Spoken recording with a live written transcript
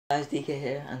Guys, DK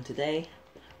here, and today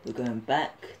we're going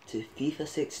back to FIFA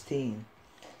 16.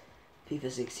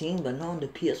 FIFA 16, but not on the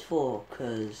PS4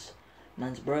 because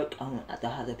man's broke. I had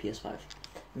the PS5.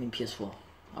 I mean PS4.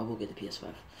 I will get the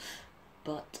PS5.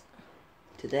 But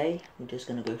today we're just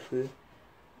gonna go through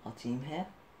our team here.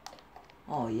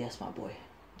 Oh yes, my boy.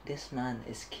 This man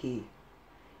is key.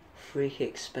 Free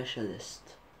kick specialist,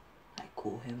 I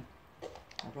call him.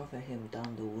 I'd rather him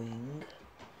down the wing.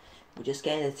 We're just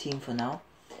getting a team for now.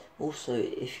 Also,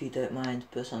 if you don't mind,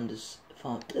 put some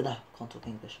can't talk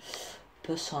English.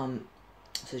 Put some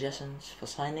suggestions for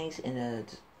signings in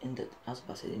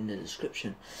the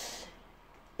description.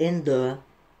 In the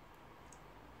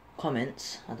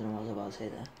comments. I don't know what I was about to say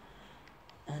there.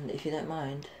 And if you don't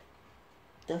mind,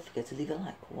 don't forget to leave a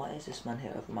like. Why is this man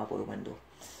here over my boy Wendell?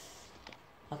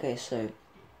 Okay, so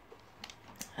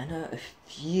I know a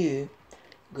few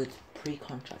good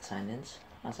pre-contract signings,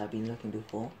 as I've been looking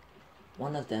before.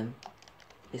 One of them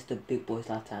is the big boy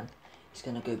Zlatan. He's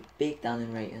gonna go big down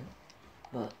in rating,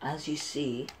 but as you've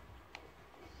seen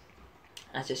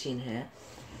here,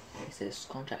 it says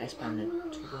contract expiring in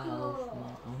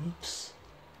 12 months.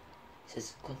 It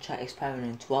says contract expiring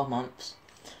in 12 months,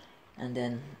 and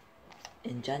then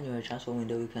in January transfer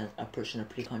window we can approach in a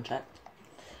pre-contract.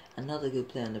 Another good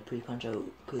player on the pre-contract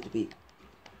could be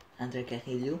André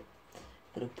Carrilho.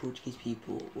 For the Portuguese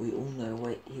people, we all know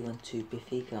he went to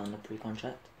Benfica on the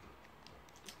pre-contract.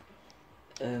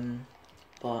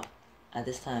 But at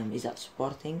this time he's at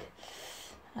Sporting,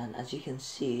 and as you can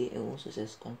see, it also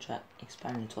says contract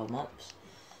expiring in 12 months.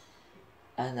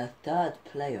 And a third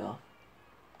player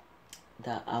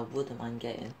that I wouldn't mind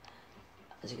getting,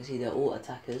 as you can see, they're all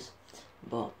attackers,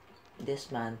 but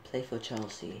this man played for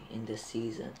Chelsea in this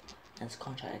season and his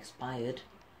contract expired,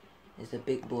 is the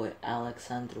big boy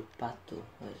Alexandre Pato.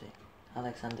 Where is he?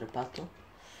 Alexandre Pato.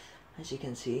 As you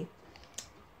can see,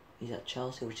 he's at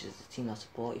Chelsea, which is the team I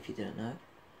support if you didn't know.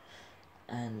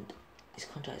 And his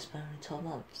contract is expiring in 12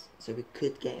 months, so we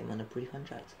could get him on a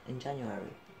pre-contract in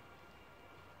January.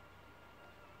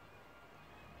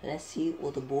 Let's see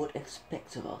what the board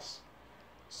expects of us.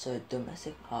 So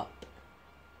domestic cup.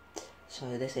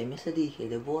 So they say, Mr. DK,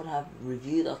 the board have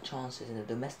reviewed our chances in the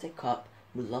domestic cup.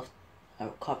 We love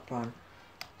our cup run,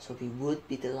 so we would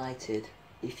be delighted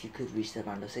if you could reach the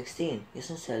round of 16. You're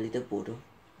sincerely the board of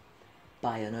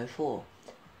Bayern 04.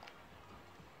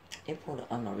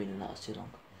 I'm not reading that, it's too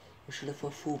long. We should look for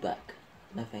a fullback.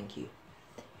 No thank you.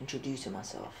 Introducing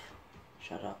myself.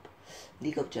 Shut up.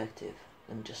 League objective.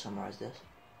 Let me just summarize this.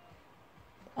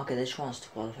 Okay, there's chance to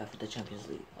qualify for the Champions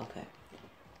League. Okay,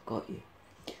 got you.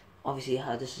 Obviously,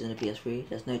 how this is in the PS3,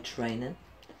 there's no training,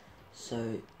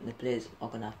 so the players are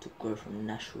gonna have to grow from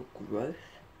natural growth.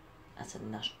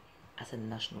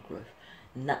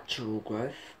 Natural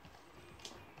growth.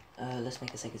 Let's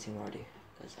make a second team already,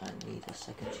 because I need a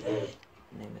second team.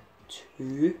 Name it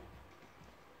 2.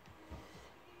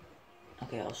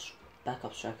 Okay, our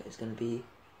backup striker is gonna be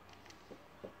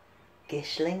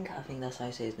Kishling. I think that's how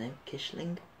you say his name,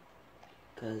 Kishling,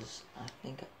 because I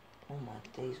think. Oh my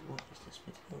days, what is this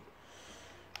midfield?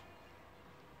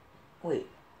 Wait.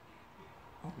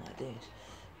 Oh my days.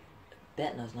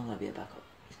 Bettner's not going to be a backup.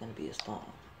 He's going to be a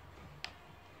starter.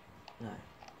 No.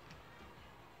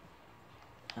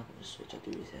 I'm going to switch up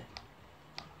duties here.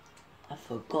 I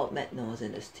forgot Bettner was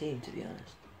in this team, to be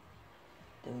honest.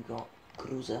 Then we got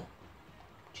Cruiser,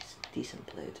 which is a decent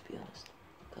player, to be honest,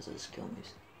 because of the skill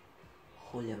moves.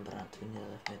 Julian Brandt, we need a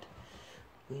left mid.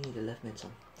 We need a left mid,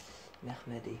 son.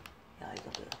 Mehmedi. Yeah, I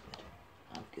got the left mid.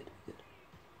 I'm good.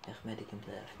 Mehmedi can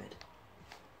play left mid.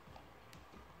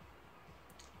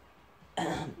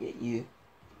 Yeah, you.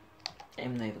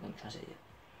 I'm not even going to translate it.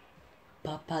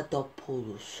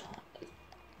 Papadopoulos.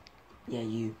 Yeah,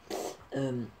 you.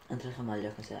 André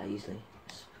Ramalho, I can say that easily.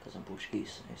 It's because I'm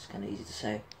Portuguese, so it's kind of easy to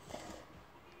say.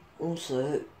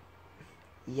 Also,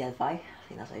 Yevai, I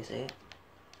think that's how you say it.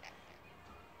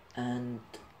 And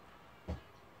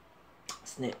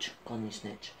Snitch, calling you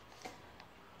Snitch.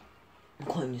 I'm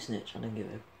calling you Snitch, I don't give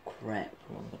a crap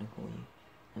what I'm gonna call you.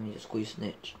 Let me just call you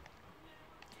Snitch.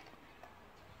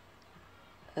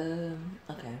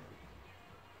 Okay.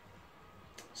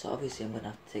 So obviously I'm gonna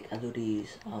have to take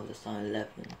Aduriz out of the starting 11.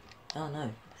 Oh no.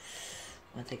 I'm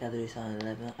gonna take Aduriz out of the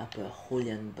 11. I put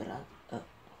Julian Brandt.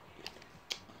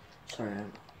 Sorry,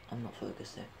 I'm not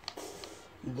focused there.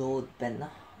 Lord Bender.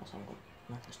 Or something.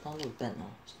 No, it's not Lord Bender,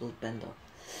 it's Lord Bender.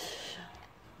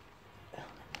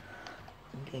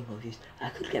 I'm getting confused. I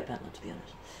could get Bender, to be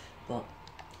honest. But,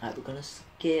 alright, we're gonna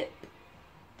skip.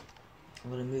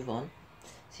 I'm gonna move on.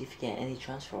 See if we get any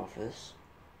transfer offers.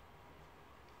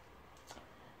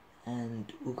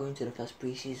 And we'll go into the first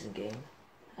pre-season game.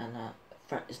 And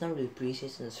it's not really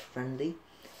pre-season, it's friendly.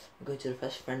 I'm going to the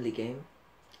first friendly game,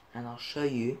 and I'll show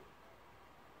you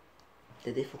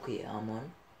the difficulty I'm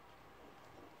on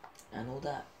and all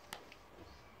that.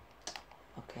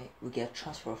 Okay, we get a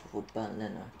transfer offer for Bayern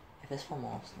Leverkusen. If it's from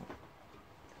Arsenal,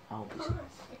 I'll be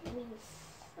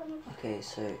okay.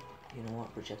 So you know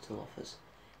what? Reject all offers.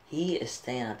 He is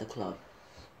staying at the club.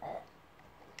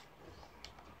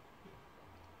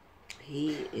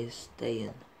 He is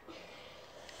staying.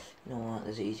 You know what?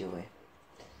 There's an easier way.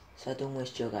 So I don't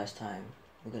waste your guys' time.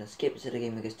 We're gonna skip to the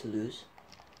game against Toulouse.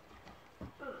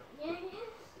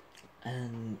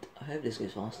 And I hope this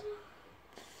goes fast.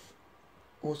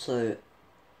 Also,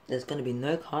 there's gonna be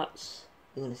no cuts.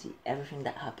 You're gonna see everything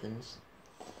that happens.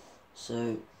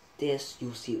 So this,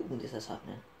 you'll see all this that's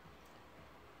happening.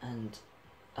 And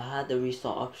I had the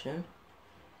restart option.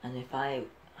 And if I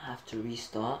have to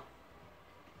restart,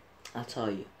 I'll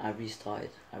tell you. I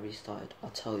restarted.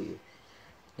 I'll tell you.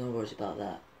 No worries about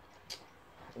that.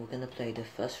 We're gonna play the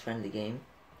first friendly game,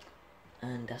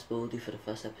 and that's what we'll do for the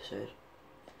first episode.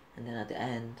 And then at the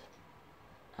end,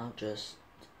 I'll just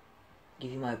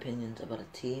give you my opinions about the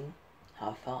team, how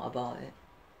I felt about it,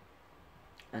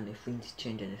 and if we need to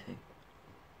change anything.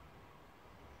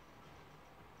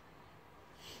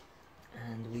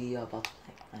 And we are about to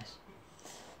play. Nice.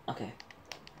 Okay,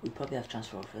 we probably have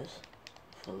transfer offers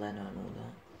for Leno and all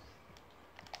that.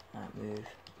 Alright, move.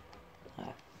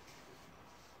 Alright.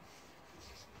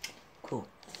 Cool.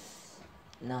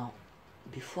 Now,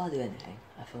 before I do anything,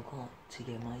 I forgot to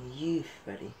get my youth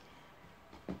ready.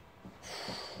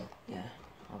 Yeah,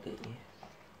 I'll get you.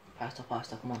 5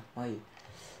 star, come on, where are you?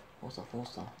 4 star,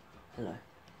 hello.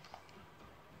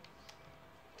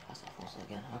 4 star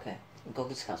again, okay. We got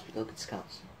good scouts. We got good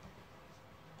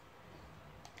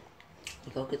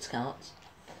scouts.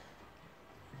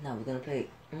 Now we're gonna play,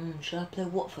 should I play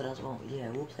Watford as well? Yeah,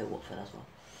 we'll play Watford as well.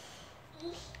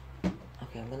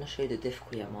 Okay, I'm gonna show you the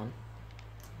difficulty I'm on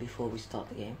before we start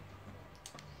the game.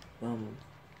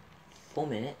 4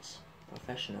 minutes,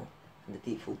 professional, and the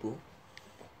deep football.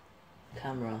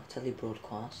 Camera,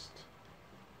 telebroadcast,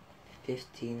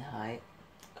 15 height.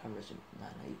 Cameras,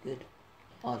 man, are you good?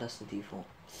 Oh, that's the default.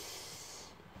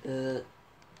 20,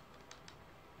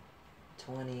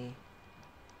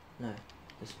 no,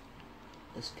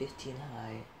 it's 15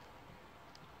 high,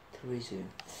 3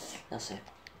 zoom. That's it.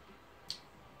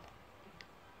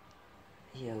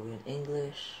 Yeah, we're in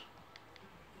English.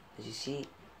 As you see,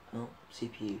 no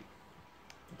CPU.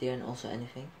 There and also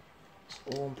anything. It's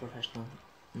all on professional,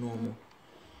 normal.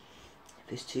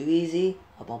 If it's too easy,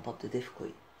 I'll bump up the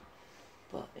difficulty.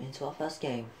 But into our first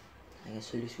game, I guess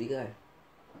Toulouse we go.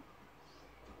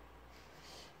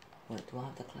 Wait, do I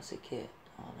have the classic kit?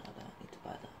 Oh no, I don't need to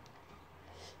buy that.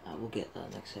 We'll get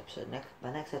that next episode.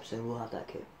 By next episode, we'll have that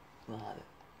kit. We'll have it.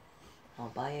 I'll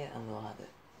buy it and we'll have it.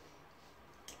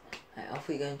 Alright, off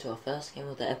we go into our first game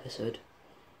of the episode.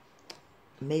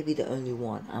 Maybe the only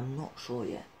one. I'm not sure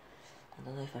yet. I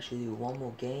don't know if I should do one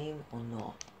more game or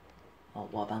not. Oh,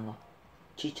 Wabanga.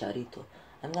 Chicharito.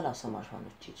 I'm gonna have so much fun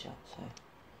with Chicha, so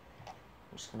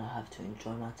I'm just gonna have to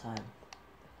enjoy my time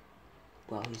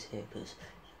while he's here, because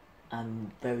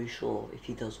I'm very sure if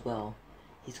he does well,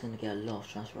 he's gonna get a lot of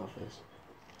transfer offers.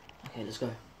 Okay, let's go.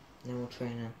 No more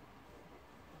training.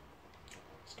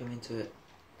 Let's go into it.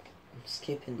 I'm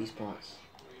skipping these parts.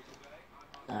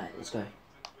 Alright, let's go.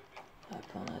 Alright,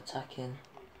 put on attacking.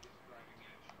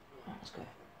 Alright, let's go.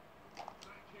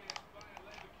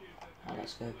 Alright,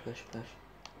 let's go. Push.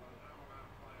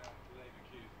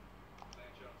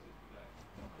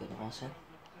 Good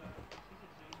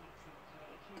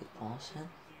passing.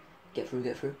 Get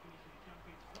through.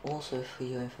 Also, for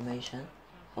your information,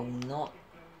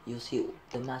 you'll see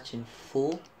the match in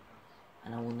full,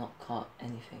 and I will not cut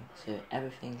anything, so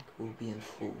everything will be in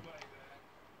full.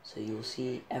 So you'll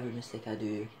see every mistake I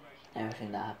do,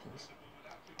 everything that happens.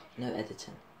 No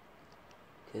editing,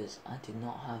 because I did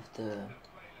not have the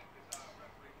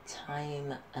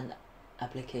time and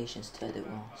applications to edit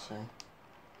well, so.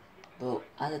 But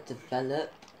as I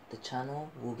develop, the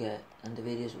channel will get, and the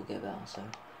videos will get better, so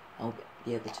I'll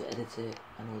be able to edit it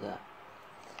and all that.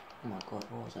 Oh my god,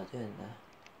 what was I doing there?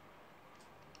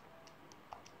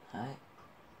 Alright,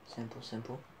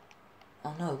 simple.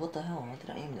 Oh no, what the hell, why did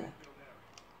I aim there?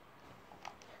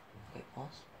 Okay,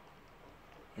 pass.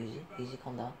 Easy,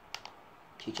 calm down.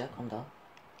 Chicha, calm down.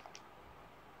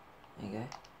 There you go.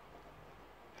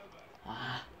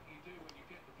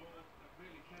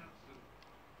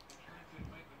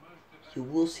 You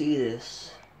will see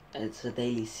this, it's a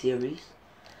daily series,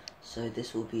 so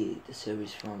this will be the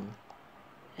series from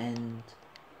end.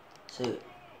 So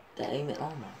the aim, oh my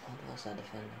god, what's that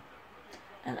defender?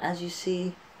 And as you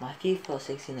see, my FIFA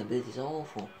 16 abilities are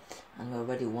awful, and we're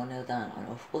already 1-0 down. And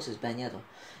of course, it's Bayern.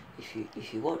 If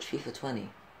you watch FIFA 20,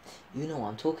 you know what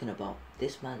I'm talking about.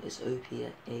 This man is OP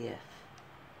at AF.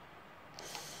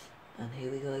 And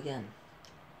here we go again.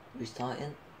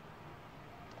 Restarting.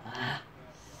 Ah.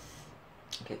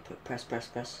 Okay, press.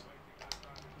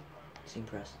 Team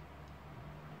press.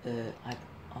 Oh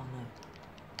no.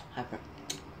 Hyper.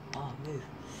 Oh, move.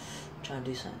 Try and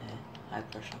do something here. High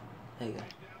pressure. There you go.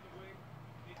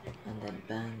 And then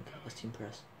bang. What's team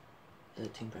press?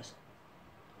 Team press.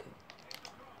 Okay.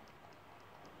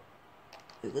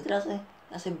 Wait, what did I say?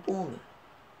 I said Bournemouth.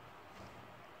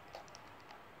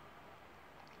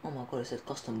 Oh my god, it said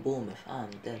custom Bournemouth.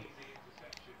 I'm dead.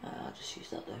 I'll just use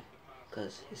that though,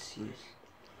 because it's used.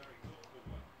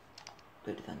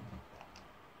 Good defending.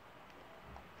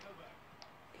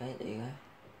 Okay, there you go.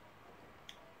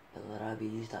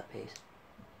 Belarabi used that pace.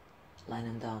 Line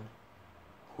him down.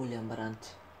 Julian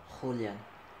Brandt. Julian.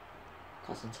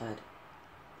 Cross inside.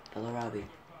 Belarabi.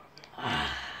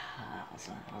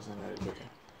 That wasn't very good.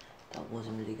 That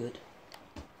wasn't really good.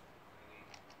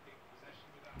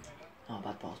 Oh,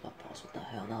 bad pass. What the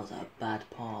hell? That was a bad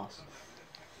pass.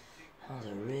 That was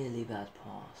a really bad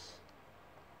pass.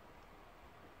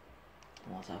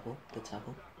 Oh, tackle. Good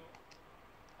tackle.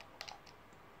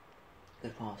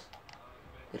 Good pass.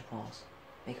 Good pass.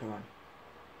 Make a run.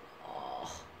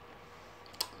 Oh,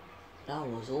 that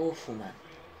was awful, man.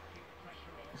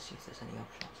 Let's see if there's any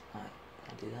options. Alright,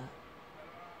 can I do that?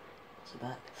 What's the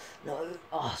back? No!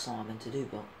 Oh, that's not what I meant to do,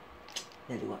 but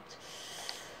nearly worked.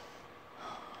 I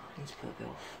need to put a bit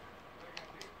off.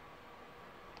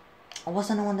 Oh, was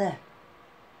there no one there?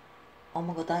 Oh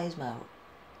my god, that is my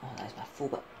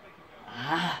fullback.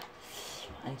 I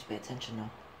need to pay attention now.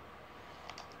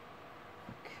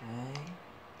 Okay.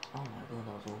 Oh my god,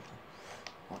 that was awful.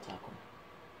 What tackle?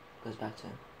 Goes back to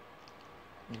him.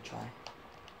 Let me try.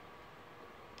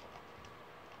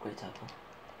 Great tackle.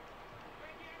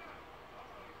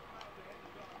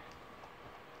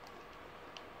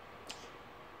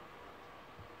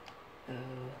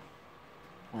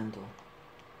 Wendell.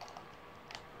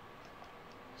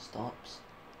 Stops.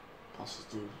 Passes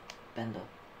to Bender.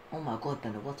 Oh my god,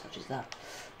 Bender, what touch is that?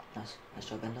 Nice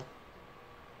job, Bender.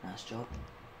 Nice job.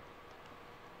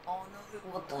 Oh no,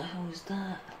 what the hell is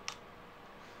that?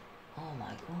 Oh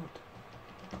my god.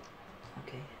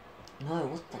 Okay. No,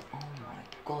 what the, oh my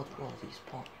god, what are these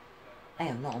points? I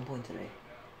am not on point today.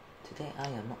 Today I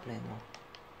am not playing well.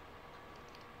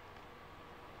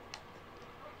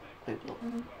 Great block.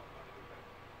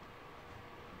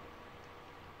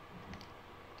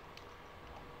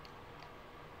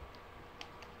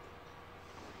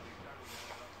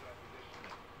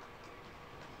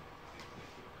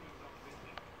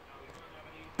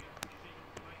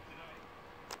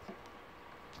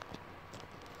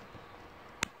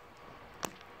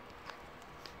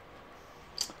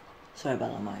 Sorry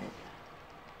about that, my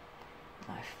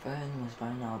phone was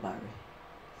running out of battery,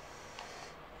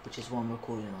 which is what I'm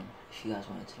recording on, if you guys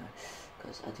wanted to know,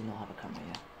 because I do not have a camera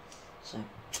yet, so,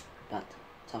 bad,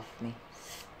 tough for me.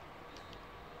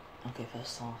 Okay,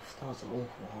 first half, that was an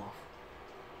awful half.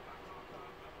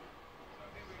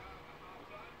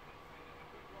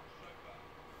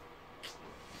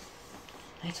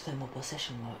 I need to play more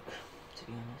possession work, to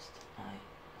be honest. Alright,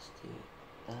 let's do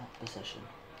that, possession.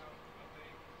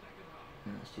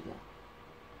 Let's do that.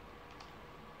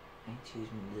 I need to use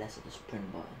less of the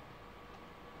sprint button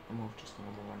and more of just a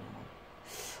normal running one.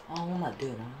 Oh, what am I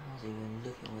doing? I was even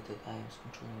looking where the guy's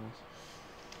controller was.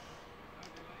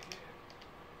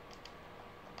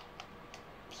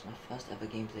 It's my first ever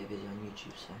gameplay video on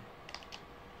YouTube, so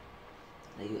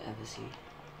that you ever see.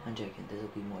 I'm joking, there'll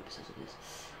be more episodes of this.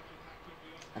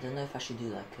 I don't know if I should do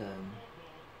like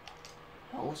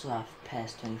I also have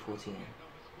PES 2014.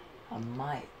 I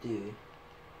might do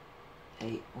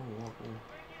a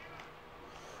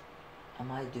I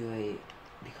might do a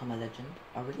Become a Legend.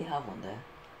 I already have one there,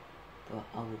 but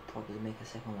I will probably make a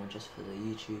second one just for the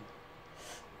YouTube.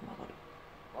 Oh my god.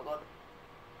 Oh my god.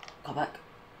 Come back.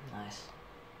 Nice.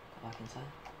 Go back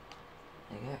inside.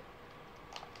 There you go.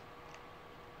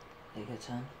 There you go,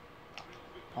 turn.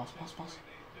 Pass.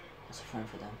 That's a frame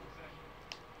for them.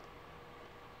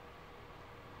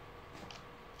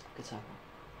 Good tackle.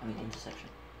 I mean interception.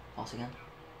 Pass again.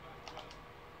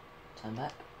 Turn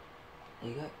back. There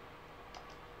you go.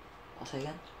 Pass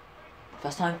again.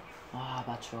 First time. Ah,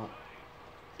 bad shot.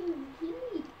 Okay.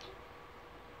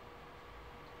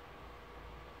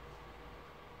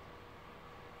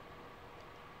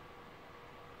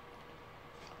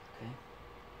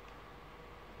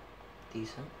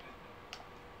 Decent.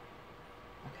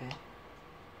 Okay.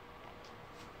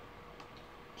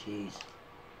 Jeez.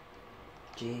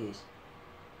 Jeez.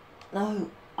 No!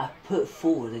 I put it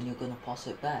forward and you're gonna pass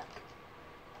it back.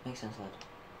 Makes sense, lad.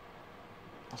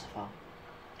 That's a foul.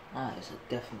 That is a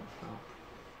definite foul.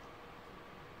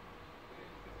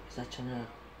 Is that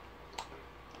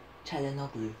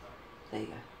Chalanoglu? There you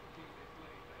go.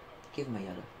 Give him a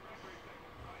yellow.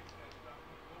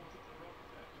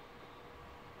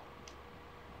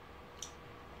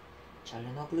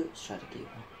 Chalanoglu, let's try to keep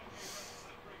him.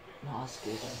 Not as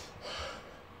good.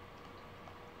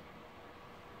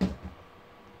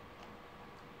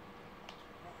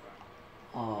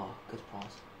 Oh, good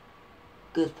pass.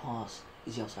 Good pass.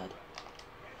 Is he offside?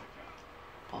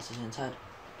 Pass is inside.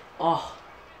 Oh,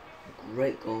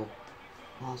 great goal.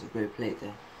 That was a great play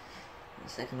there. The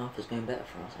second half is going better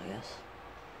for us, I guess.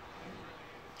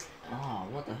 Oh,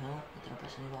 what the hell? Did I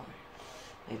press any button?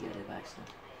 Maybe I did by accident.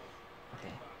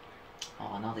 Okay.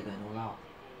 Oh, now they're going all out.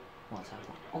 What's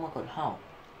happening? Oh my god, how?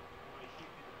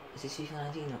 Is this FIFA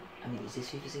 19? I mean, is this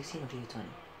FIFA 16 or FIFA 20?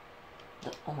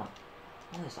 Oh my.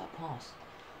 What is that pass?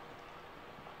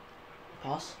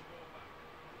 Pass?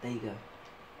 There you go.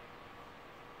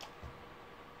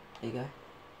 There you go.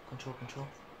 Control, control.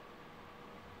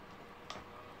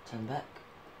 Turn back.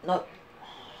 No!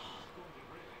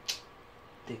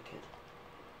 Dickhead.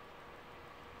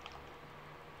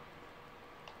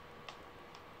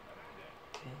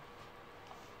 Okay.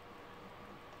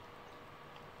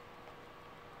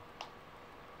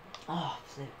 Ah,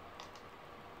 flip.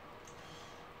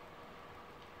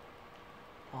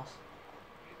 Pass.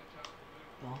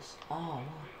 Pass. Oh,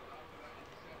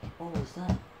 no. What was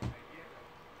that?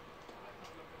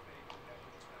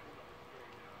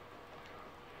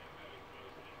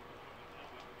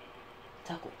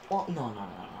 Tackle. What? No, no, no, no,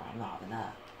 I'm not having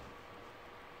that.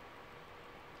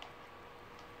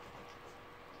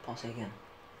 Pass it again.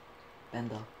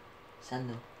 Bender. Send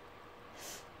them.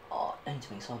 Oh, I need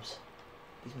to make subs.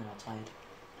 These men are tired.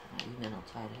 These men are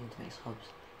tired. I need to make subs.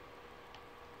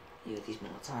 Yeah, these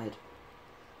men are tired.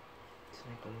 To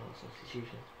make a lot of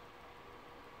substitutions.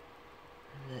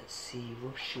 Let's see,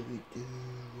 what should we do?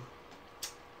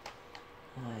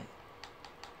 Right.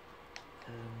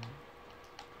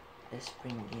 Let's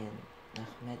bring in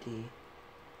Mehmedi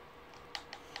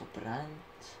for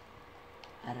Brandt,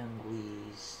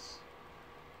 Aranguiz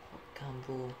for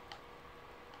Campbell,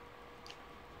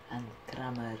 and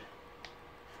Kramer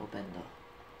for Bender.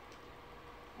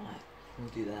 Right, we'll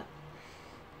do that.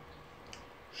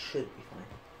 Should be fine.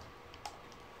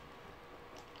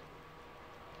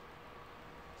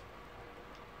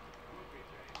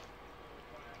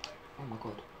 Oh my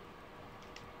god.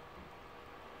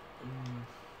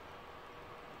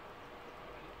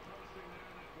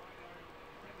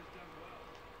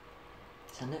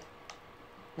 Send it?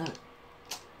 No.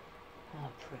 Ah,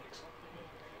 pricks.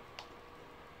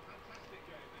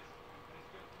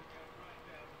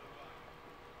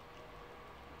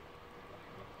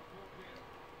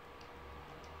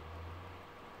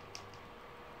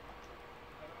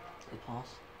 Good pass.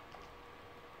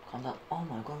 Calm down. Oh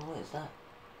my god, what is that?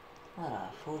 What the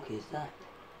fuck is that?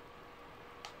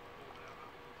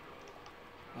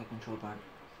 Right control, Brand.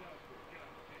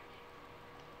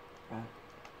 Right.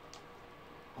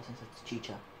 I think that's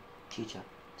Chicha. Chicha.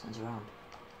 Turns around.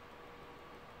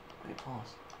 Great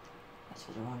pass. That's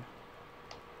for the run.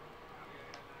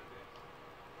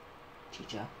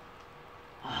 Chicha.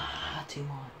 Ah, too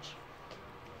much.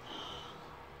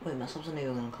 Wait, my subs are not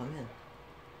even gonna come in.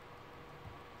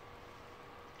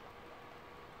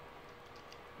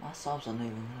 My subs are not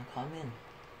even gonna come in.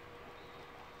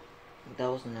 That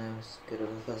wasn't as good of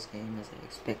a first game as I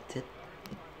expected.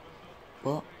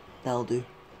 But that'll do.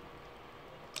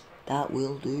 That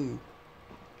will do.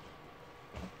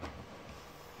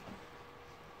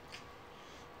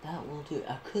 That will do.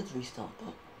 I could restart,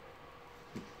 but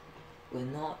we're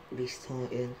not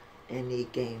restarting any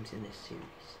games in this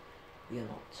series. We are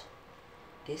not.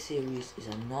 This series is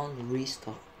a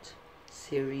non-restart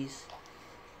series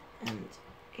and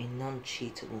a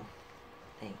non-cheatable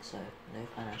thing, so no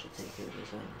financial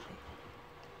takeovers or anything.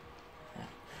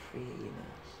 Free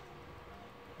emails.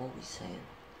 What are we saying?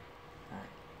 Alright.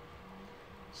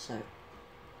 So,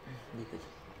 be good.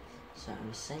 So I'm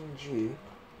gonna send you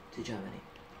to Germany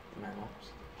for my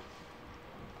moms.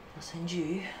 I'll send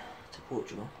you to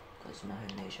Portugal, because it's my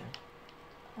home nation.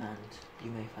 And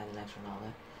you may find the next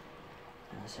Ronaldo.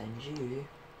 And I'll send you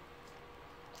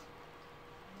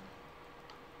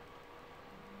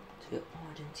to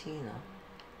Argentina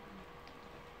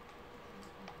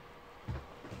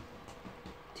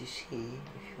to see if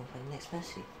you can find the next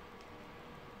Messi.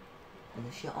 And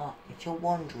if you're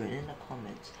wondering in the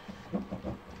comments,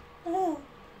 oh,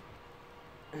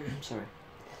 Sorry.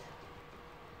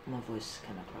 My voice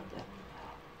kind of cracked there.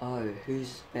 Oh,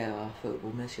 who's better at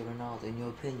football, Messi or Ronaldo, in your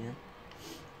opinion?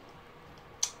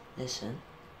 Listen,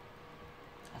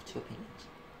 I have two opinions.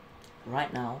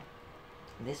 Right now,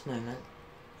 in this moment,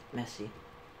 Messi.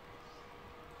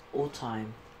 All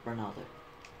time, Ronaldo.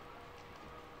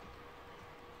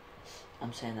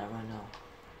 I'm saying that right now.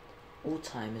 All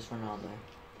time is Ronaldo.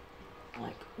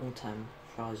 Like, all time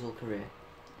for his whole career.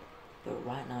 But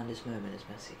right now in this moment is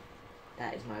Messi.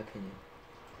 That is my opinion.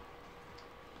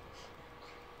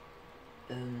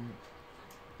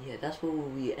 Yeah, that's where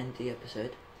we end the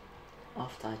episode.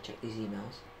 After I check these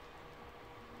emails.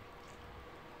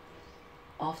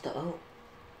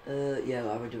 Yeah, I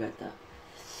already read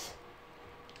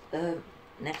that.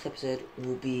 Next episode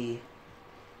will be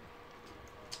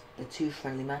the 2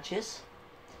 friendly matches.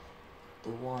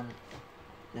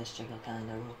 Let's check our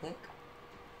calendar real quick.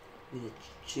 With the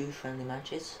 2 friendly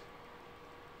matches.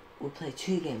 We'll play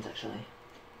 2 games actually.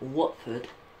 Watford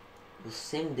will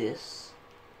sim this,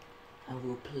 and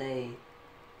we'll play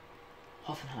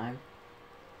Hoffenheim,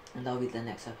 and that'll be the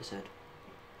next episode.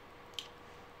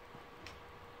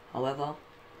 However,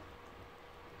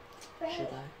 should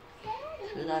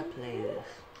I play this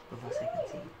with our second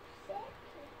team?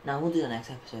 Now we'll do the next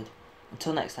episode.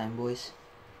 Until next time, boys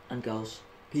and girls.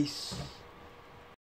 Peace.